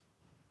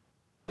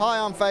Hi,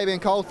 I'm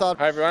Fabian Coulthard.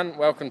 Hi everyone,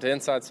 welcome to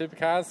Inside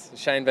Supercars.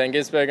 Shane Van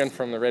Gisbergen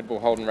from the Red Bull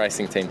Holden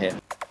Racing team here.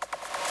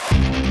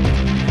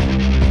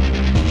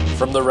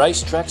 From the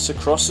racetracks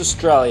across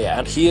Australia,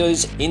 and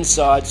here's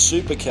Inside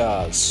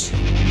Supercars.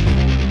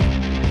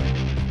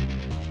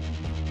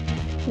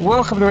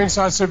 Welcome to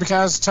Inside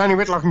Supercars. Tony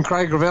Whitlock and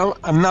Craig Gravel.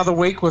 Another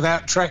week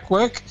without track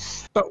work,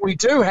 but we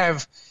do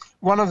have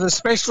one of the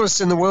specialists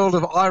in the world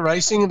of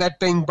iRacing, that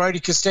being Brodie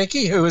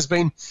Kostecki, who has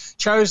been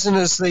chosen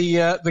as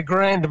the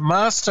Grand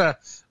Master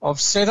of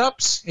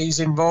setups. He's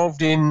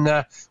involved in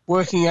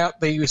working out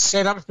the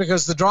setups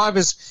because the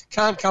drivers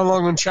can't come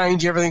along and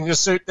change everything to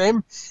suit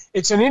them.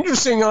 It's an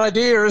interesting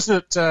idea,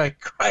 isn't it,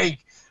 Craig,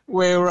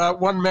 where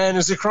one man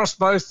is across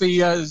both the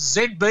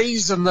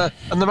ZBs and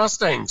the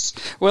Mustangs?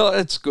 Well,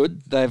 it's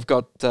good. They've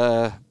got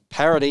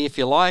parity, if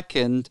you like,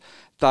 and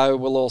they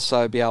will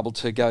also be able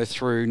to go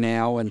through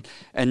now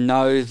and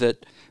know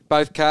that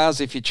both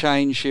cars, if you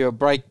change your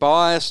brake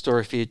bias or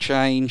if you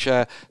change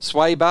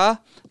sway bar,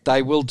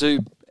 they will do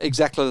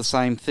exactly the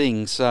same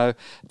thing. So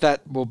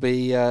that will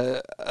be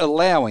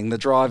allowing the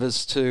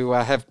drivers to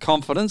have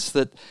confidence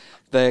that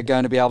they're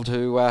going to be able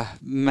to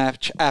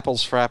match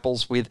apples for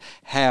apples with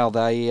how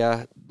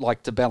they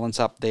like to balance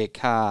up their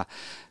car.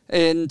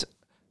 And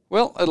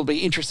well, it'll be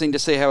interesting to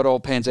see how it all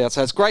pans out.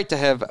 So it's great to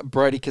have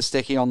Brodie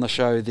Kostecki on the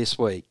show this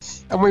week.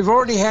 And we've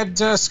already had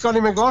Scotty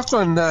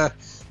McLaughlin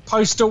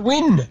post a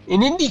win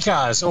in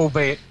IndyCars,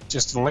 albeit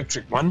just an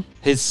electric one.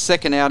 His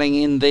second outing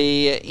in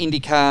the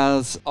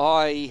IndyCars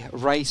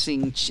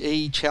iRacing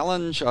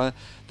E-Challenge.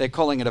 They're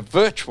calling it a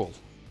virtual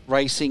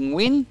racing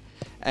win.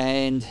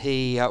 And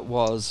he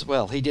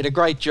he did a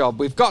great job.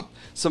 We've got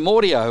some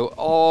audio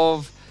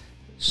of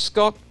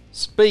Scott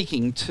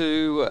speaking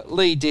to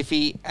Lee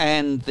Diffie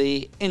and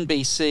the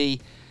NBC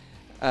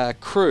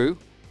crew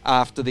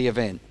after the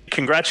event.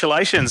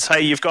 Congratulations. Hey,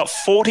 you've got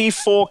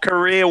 44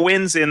 career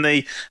wins in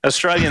the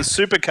Australian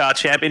Supercar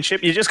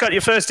Championship. You just got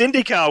your first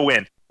IndyCar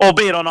win,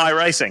 albeit on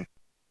iRacing.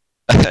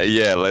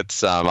 Yeah,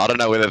 let's. I don't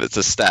know whether it's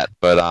a stat,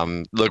 but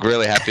look,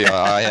 really happy.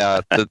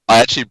 I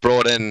actually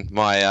brought in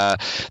my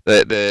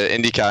the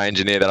IndyCar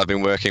engineer that I've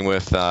been working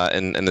with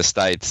in the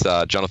States,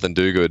 Jonathan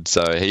Duguid.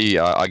 So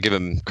I give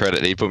him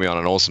credit. He put me on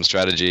an awesome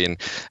strategy, and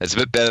it's a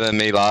bit better than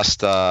me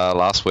last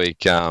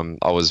week. I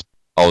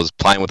was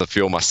playing with the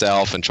fuel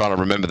myself and trying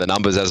to remember the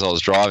numbers as I was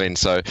driving,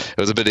 so it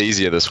was a bit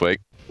easier this week.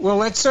 Well,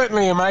 that's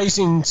certainly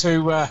amazing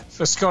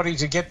for Scotty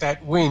to get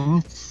that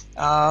win,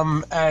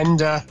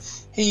 and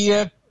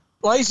he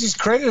lays his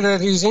credit at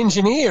his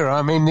engineer.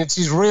 I mean, it's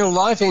his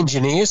real-life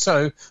engineer,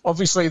 so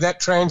obviously that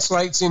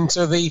translates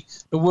into the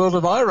world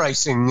of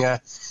iRacing.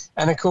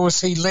 And, of course,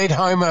 he led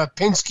home a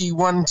Penske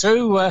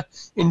 1-2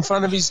 in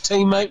front of his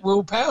teammate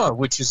Will Power,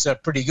 which is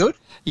pretty good.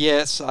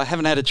 Yes, I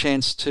haven't had a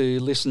chance to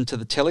listen to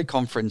the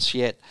teleconference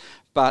yet,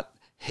 but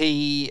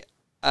he,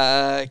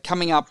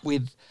 coming up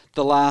with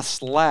the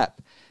last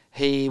lap,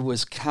 he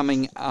was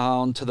coming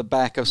on to the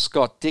back of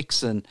Scott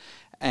Dixon,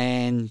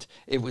 and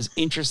it was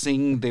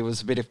interesting. There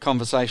was a bit of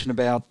conversation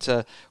about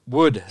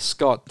would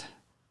Scott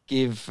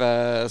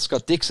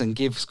Dixon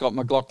give Scott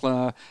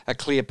McLaughlin a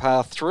clear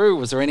path through?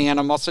 Was there any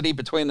animosity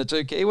between the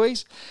two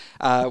Kiwis?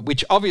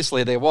 Which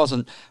obviously there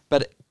wasn't,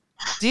 but it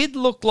did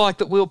look like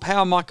that Will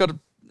Power might got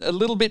a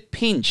little bit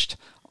pinched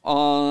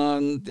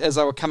as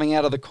they were coming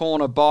out of the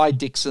corner by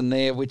Dixon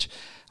there, which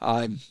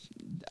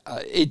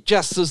it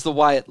just as the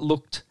way it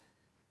looked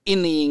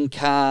in the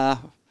in-car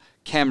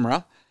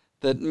camera,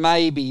 that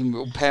maybe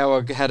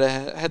Power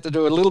had to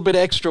do a little bit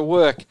extra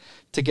work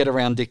to get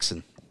around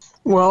Dixon.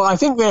 Well, I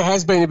think there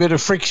has been a bit of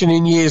friction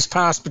in years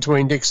past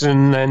between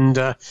Dixon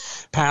and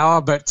Power,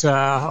 but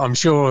I'm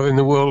sure in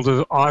the world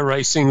of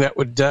iRacing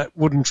that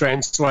wouldn't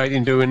translate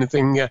into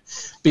anything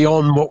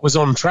beyond what was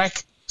on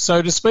track,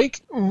 so to speak.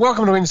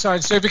 Welcome to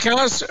Inside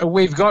Supercars.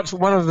 We've got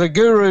one of the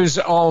gurus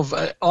of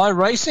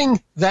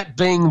iRacing, that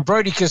being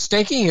Brodie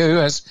Kostecki, who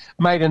has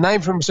made a name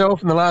for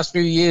himself in the last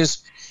few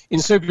years in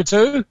Super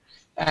 2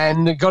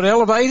 and got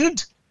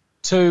elevated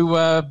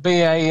to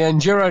be a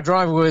enduro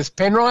driver with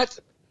Penrite,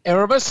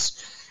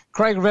 Erebus.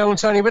 Craig Gravel and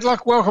Tony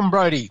Whitlock, welcome,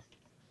 Brodie.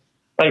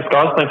 Thanks,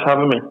 guys. Thanks for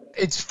having me.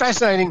 It's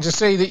fascinating to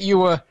see that you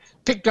were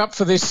picked up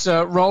for this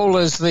role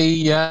as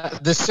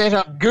the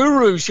setup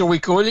guru, shall we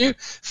call you,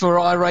 for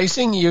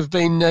iRacing. You've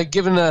been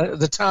given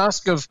the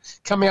task of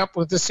coming up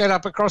with the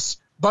setup across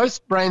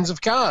both brands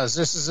of cars.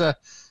 This is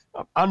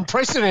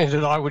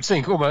unprecedented, I would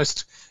think,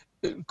 almost.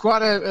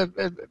 Quite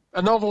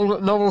a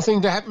novel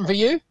thing to happen for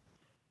you?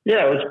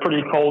 Yeah, it was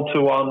pretty cool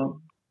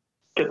to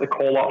get the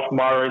call up from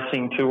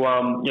iRacing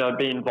to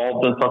be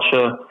involved in such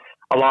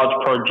a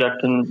large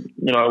project and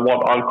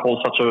what I'd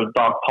call such a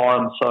dark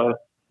time. So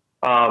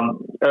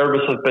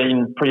Erebus have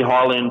been pretty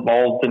highly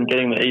involved in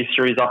getting the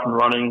E-Series up and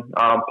running.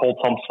 Paul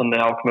Thompson,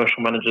 our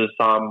commercial manager's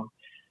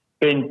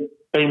been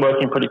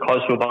working pretty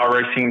closely with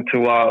iRacing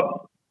to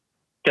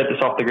get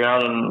this off the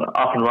ground and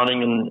up and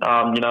running,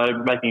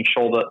 and making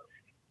sure that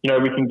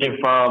we can give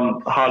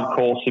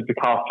hardcore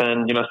supercar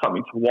fans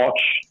something to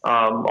watch.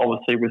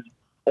 Obviously, with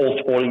all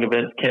sporting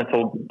events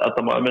cancelled at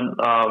the moment,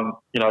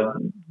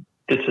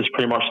 this is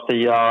pretty much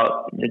the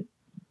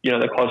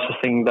the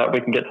closest thing that we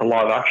can get to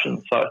live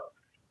action. So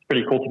it's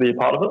pretty cool to be a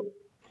part of it.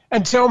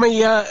 And tell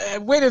me,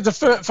 where did the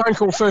phone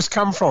call first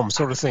come from,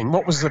 sort of thing?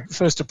 What was the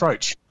first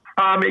approach?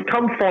 It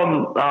comes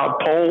from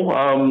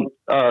Paul.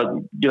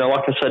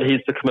 Like I said,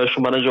 he's the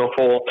commercial manager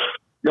for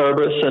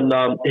Yobus, and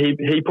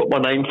he put my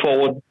name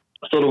forward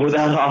sort of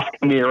without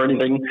asking me or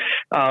anything,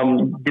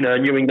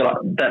 knowing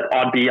that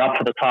I'd be up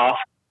for the task.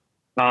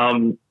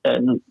 And,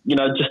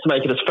 just to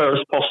make it as fair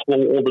as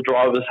possible, all the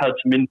drivers had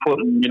some input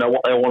and,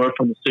 what they wanted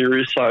from the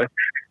series. So,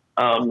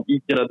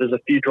 there's a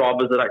few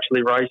drivers that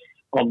actually race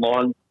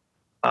online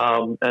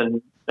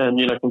and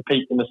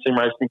compete in the sim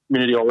racing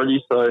community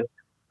already. So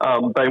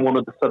they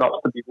wanted the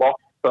setups to be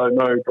locked, so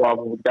no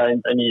driver would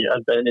gain any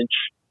advantage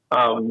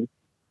out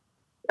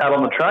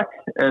on the track.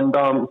 And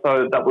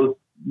so that was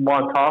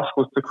my task,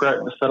 was to create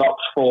the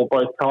setups for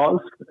both cars.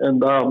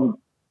 And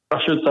I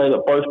should say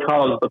that both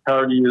cars, the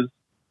parity is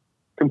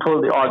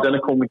completely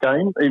identical in the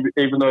game,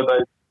 even though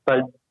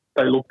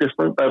they look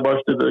different. They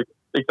both do the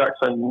exact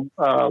same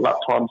lap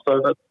time.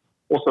 So that's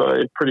also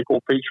a pretty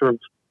cool feature of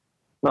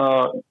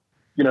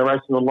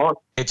racing online.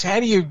 It's how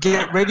do you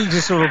get ready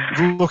to sort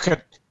of look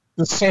at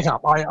the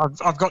setup?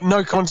 I've got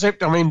no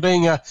concept. I mean,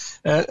 being a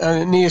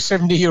near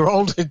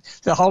 70-year-old,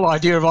 the whole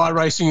idea of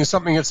iRacing is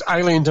something that's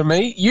alien to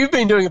me. You've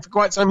been doing it for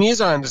quite some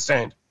years, I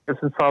understand.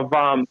 Since I've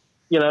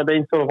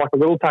been sort of like a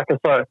little tacker.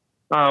 So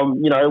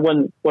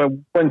when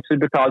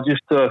supercars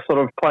used to sort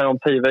of play on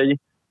TV,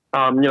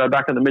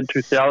 back in the mid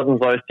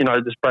 2000s, I used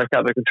to just break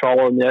out the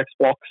controller and the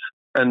Xbox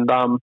and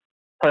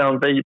play on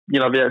V8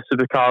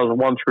 supercars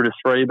 1 through to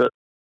 3. But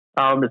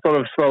it sort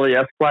of slowly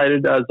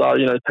escalated as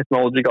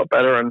technology got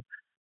better, and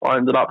I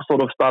ended up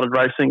sort of started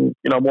racing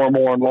more and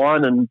more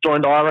online and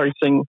joined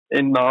iRacing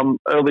in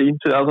early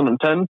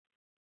 2010,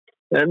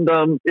 and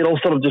it all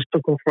sort of just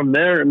took off from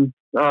there. And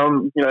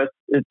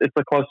it's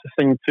the closest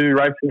thing to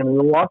racing in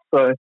real life.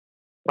 So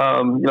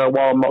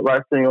while I'm not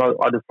racing,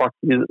 I just like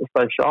to use it to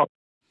stay sharp.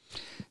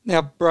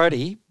 Now,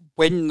 Brodie,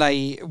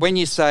 when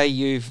you say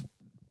you've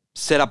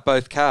set up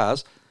both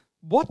cars,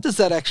 what does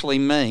that actually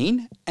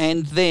mean?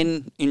 And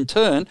then, in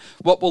turn,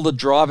 what will the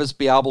drivers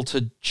be able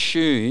to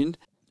tune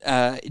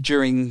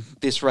during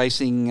this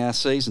racing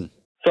season?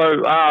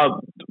 So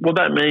what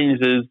that means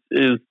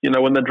is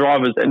when the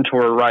drivers enter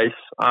a race,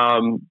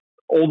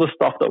 all the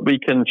stuff that we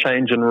can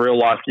change in real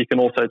life, you can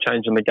also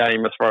change in the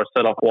game as far as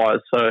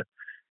setup-wise. So,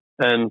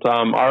 and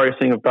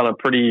iRacing have done a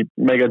pretty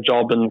mega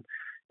job in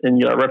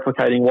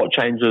replicating what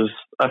changes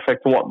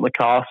affect what in the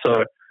car.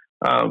 So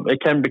it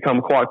can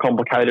become quite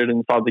complicated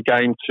inside the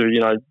game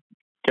to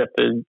get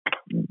the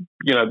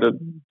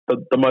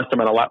most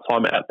amount of lap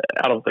time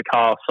out of the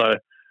car. So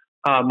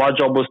my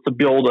job was to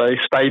build a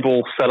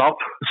stable setup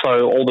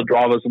so all the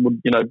drivers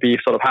would be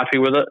sort of happy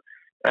with it,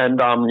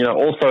 and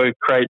also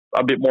create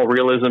a bit more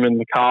realism in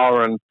the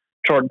car and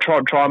try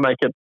and make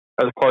it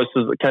as close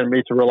as it can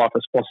be to real life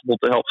as possible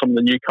to help some of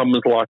the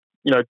newcomers like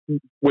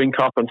Wing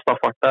Cup and stuff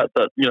like that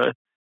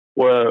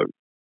were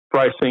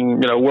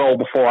racing well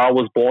before I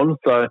was born.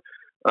 So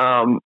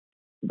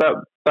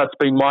that's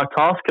been my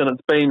task, and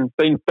it's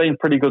been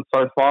pretty good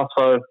so far.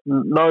 So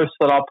no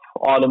setup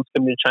items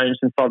can be changed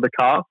inside the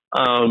car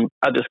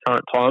at this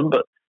current time,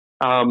 but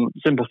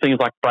simple things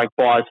like brake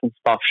bias and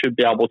stuff should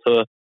be able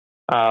to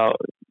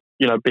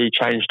be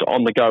changed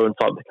on the go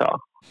inside the car.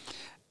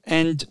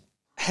 And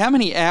how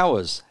many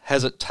hours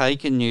has it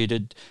taken you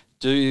to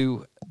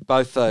do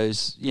both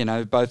those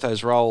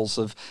roles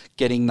of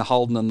getting the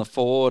Holden and the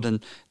Ford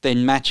and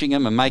then matching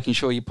them and making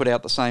sure you put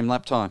out the same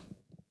lap time?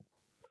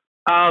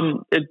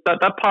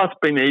 That part's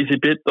been the easy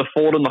bit. The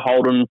Ford and the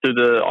Holden do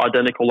the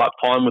identical lap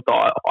time with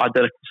the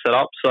identical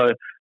setup, so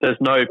there's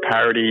no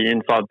parity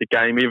inside the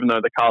game, even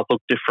though the cars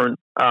look different.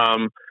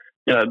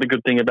 The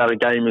good thing about a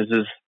game is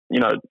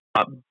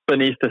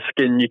beneath the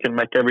skin you can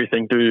make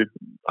everything do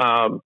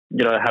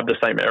have the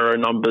same aero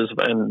numbers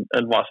and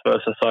vice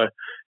versa. So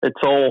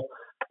it's all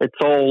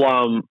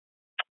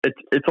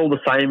the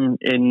same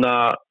in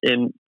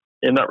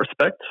that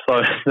respect.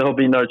 So there'll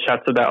be no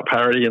chats about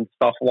parity and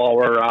stuff while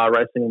we're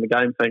racing in the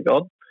game, thank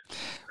God.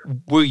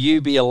 Will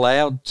you be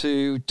allowed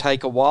to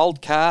take a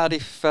wild card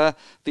if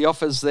the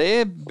offer's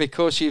there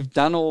because you've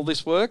done all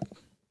this work?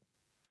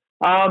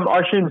 I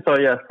assume so,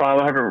 yes. We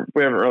haven't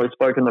really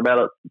spoken about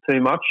it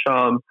too much.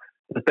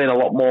 There's been a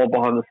lot more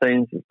behind the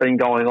scenes that's been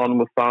going on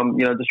with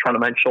just trying to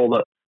make sure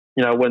that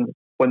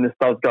when this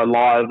does go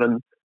live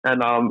and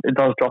it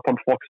does drop on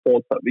Fox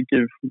Sports, that we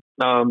give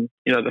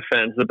the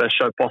fans the best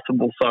show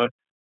possible. So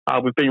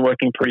we've been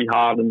working pretty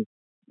hard and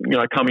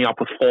coming up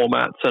with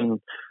formats and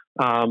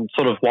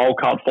sort of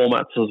wildcard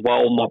formats as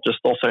well, not just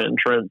also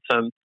entrants.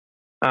 And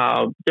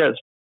it's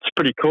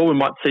pretty cool. We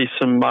might see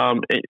some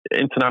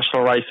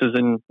international races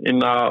in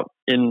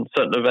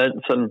certain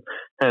events,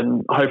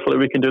 and hopefully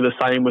we can do the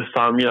same with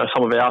some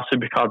of our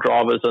supercar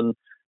drivers and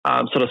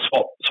sort of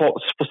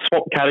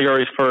swap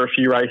categories for a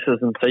few races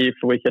and see if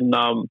we can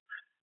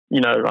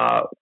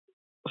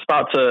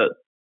start to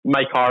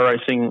make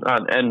iRacing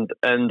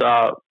and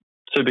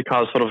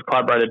supercars sort of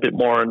collaborate a bit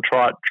more and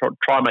try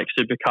and make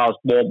supercars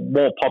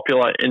more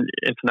popular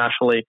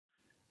internationally,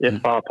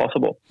 if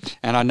possible.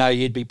 And I know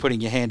you'd be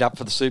putting your hand up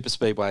for the super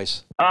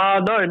speedways.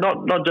 No,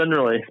 not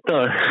generally.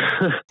 No.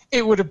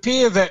 It would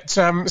appear that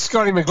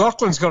Scotty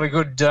McLaughlin's got a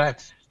good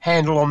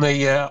handle on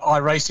the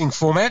iRacing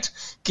format,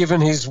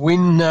 given his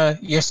win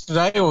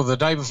yesterday or the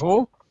day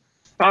before.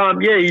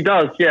 Yeah, he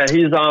does. Yeah,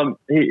 he's a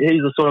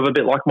sort of a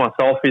bit like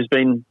myself. He's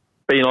been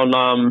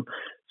on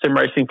sim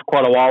racing for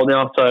quite a while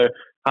now. So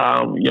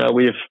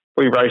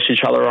we race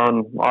each other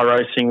on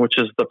iRacing, which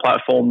is the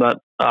platform that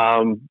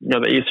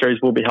the E-Series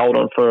will be held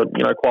on for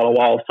quite a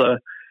while. So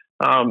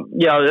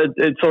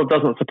it sort of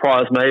doesn't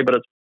surprise me, but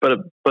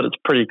it's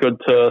pretty good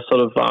to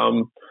sort of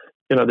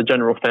the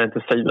general fan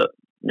to see that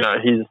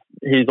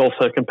he's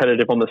also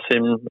competitive on the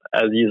sim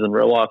as he is in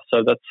real life.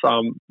 So that's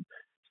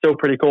still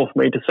pretty cool for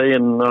me to see,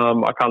 and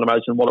I can't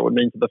imagine what it would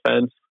mean to the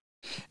fans.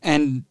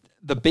 And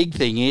the big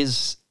thing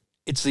is,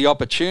 it's the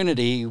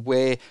opportunity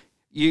where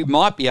you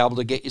might be able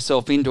to get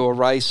yourself into a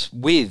race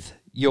with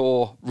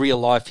your real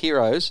life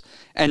heroes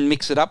and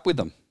mix it up with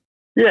them.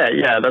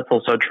 Yeah, that's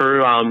also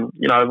true.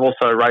 I've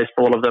also raced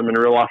a lot of them in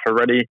real life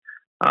already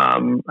at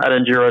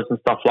Enduros and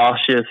stuff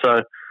last year.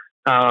 So,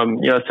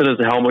 as soon as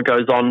the helmet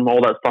goes on,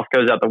 all that stuff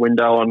goes out the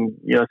window, and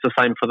it's the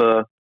same for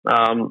the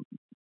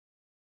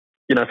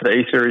for the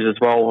E-Series as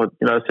well.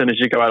 As soon as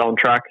you go out on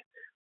track,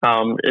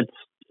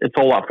 it's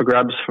all up for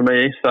grabs for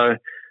me. So,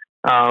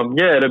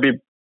 it'll be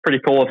pretty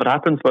cool if it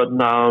happens, but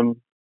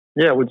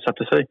we'll just have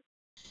to see.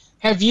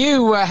 Have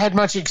you had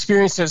much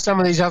experience at some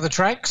of these other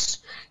tracks,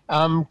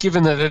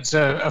 given that it's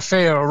a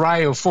fair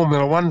array of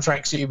Formula One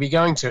tracks that you'll be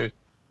going to?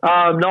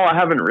 No, I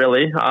haven't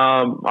really.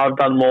 I've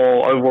done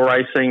more oval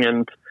racing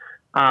and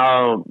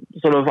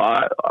sort of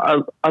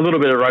a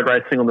little bit of road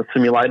racing on the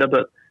simulator,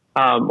 but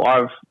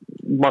I've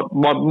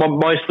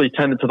mostly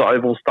tended to the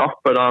oval stuff,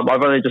 but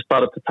I've only just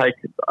started to take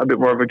a bit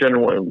more of a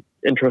general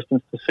interest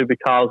into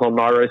supercars on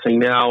iRacing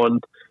now,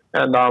 and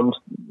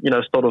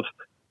sort of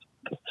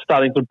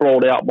starting to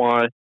broaden out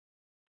my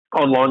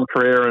online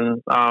career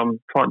and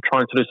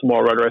trying to do some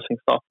more road racing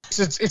stuff.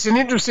 It's an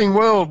interesting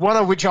world, one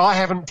of which I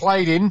haven't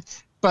played in,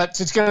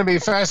 but it's going to be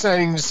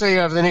fascinating to see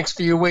over the next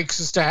few weeks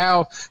as to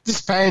how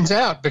this pans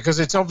out, because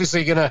it's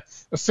obviously going to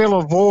fill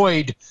a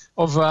void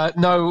of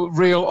no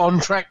real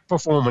on-track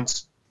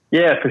performance.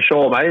 Yeah, for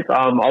sure, mate.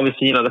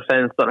 Obviously, the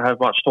fans don't have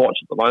much to watch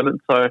at the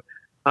moment, so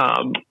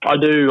I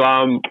do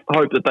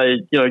hope that they,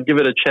 give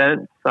it a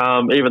chance,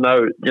 even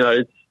though,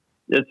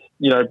 it's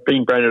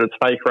being branded as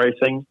fake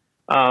racing.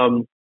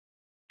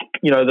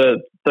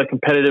 The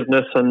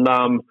competitiveness and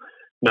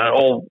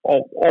all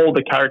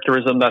the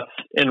characterism that's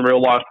in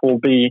real life will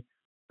be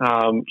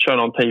shown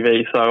on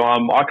TV. So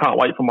I can't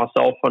wait for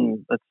myself,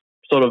 and it's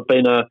sort of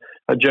been a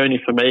journey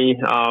for me.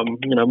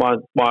 My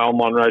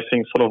online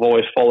racing sort of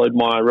always followed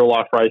my real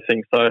life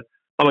racing, so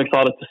I'm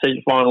excited to see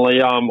it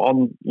finally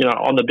on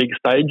the big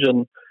stage,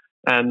 and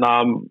I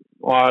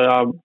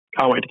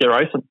can't wait to get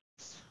racing.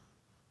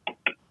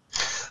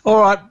 All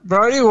right,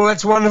 Brodie, well,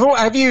 that's wonderful.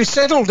 Have you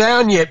settled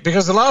down yet?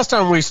 Because the last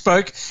time we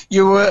spoke,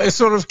 you were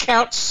sort of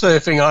couch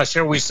surfing,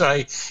 shall we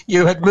say.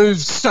 You had moved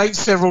states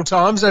several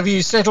times. Have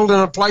you settled in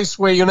a place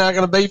where you're now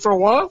going to be for a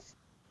while?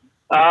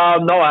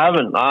 No, I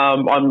haven't.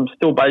 I'm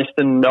still based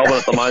in Melbourne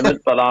at the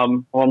moment, but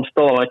I'm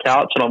still on a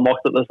couch, and I'm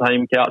locked at the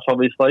same couch,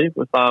 obviously,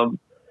 with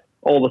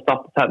all the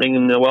stuff that's happening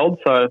in the world.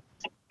 So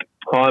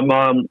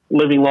I'm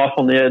living life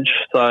on the edge,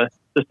 so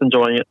just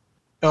enjoying it.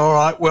 All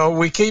right. Well,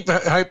 we keep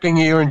hoping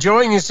you're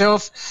enjoying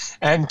yourself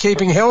and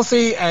keeping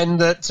healthy, and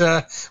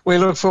that we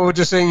look forward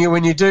to seeing you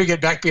when you do get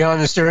back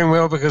behind the steering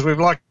wheel, because we've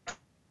liked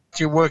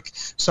your work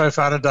so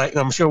far to date, and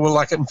I'm sure we'll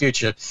like it in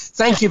future.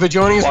 Thank you for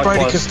joining us,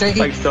 Brodie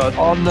Kostecki,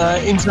 on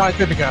Inside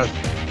Supercars.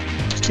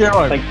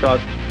 Cheerio. Thanks, guys.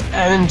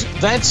 And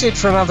that's it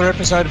for another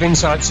episode of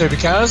Inside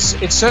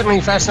Supercars. It's certainly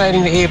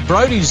fascinating to hear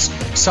Brodie's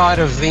side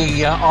of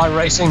the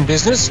iRacing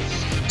business.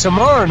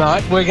 Tomorrow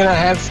night, we're going to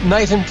have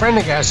Nathan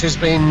Prendergast, who's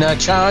been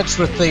charged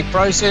with the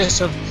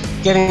process of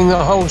getting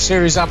the whole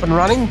series up and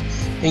running.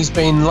 He's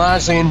been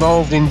largely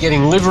involved in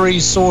getting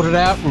liveries sorted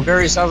out and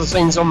various other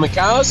things on the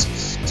cars.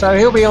 So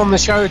he'll be on the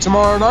show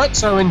tomorrow night,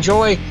 so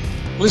enjoy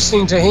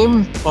listening to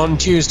him on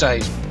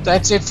Tuesdays.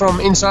 That's it from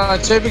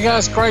Inside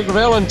Supercars. Craig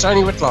Revell and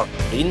Tony Whitlock.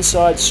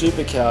 Inside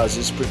Supercars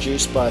is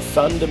produced by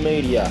Thunder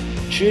Media.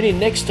 Tune in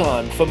next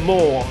time for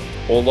more,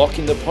 or lock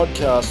in the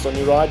podcast on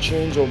your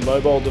iTunes or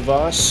mobile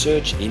device.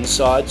 Search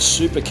Inside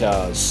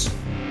Supercars.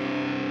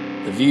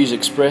 The views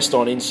expressed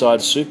on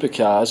Inside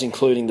Supercars,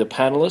 including the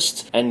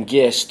panellists and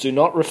guests, do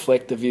not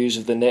reflect the views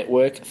of the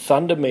network,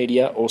 Thunder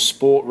Media or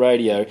Sport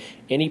Radio.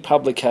 Any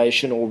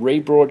publication or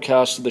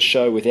rebroadcast of the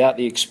show without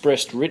the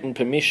expressed written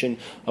permission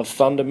of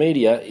Thunder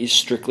Media is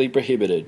strictly prohibited.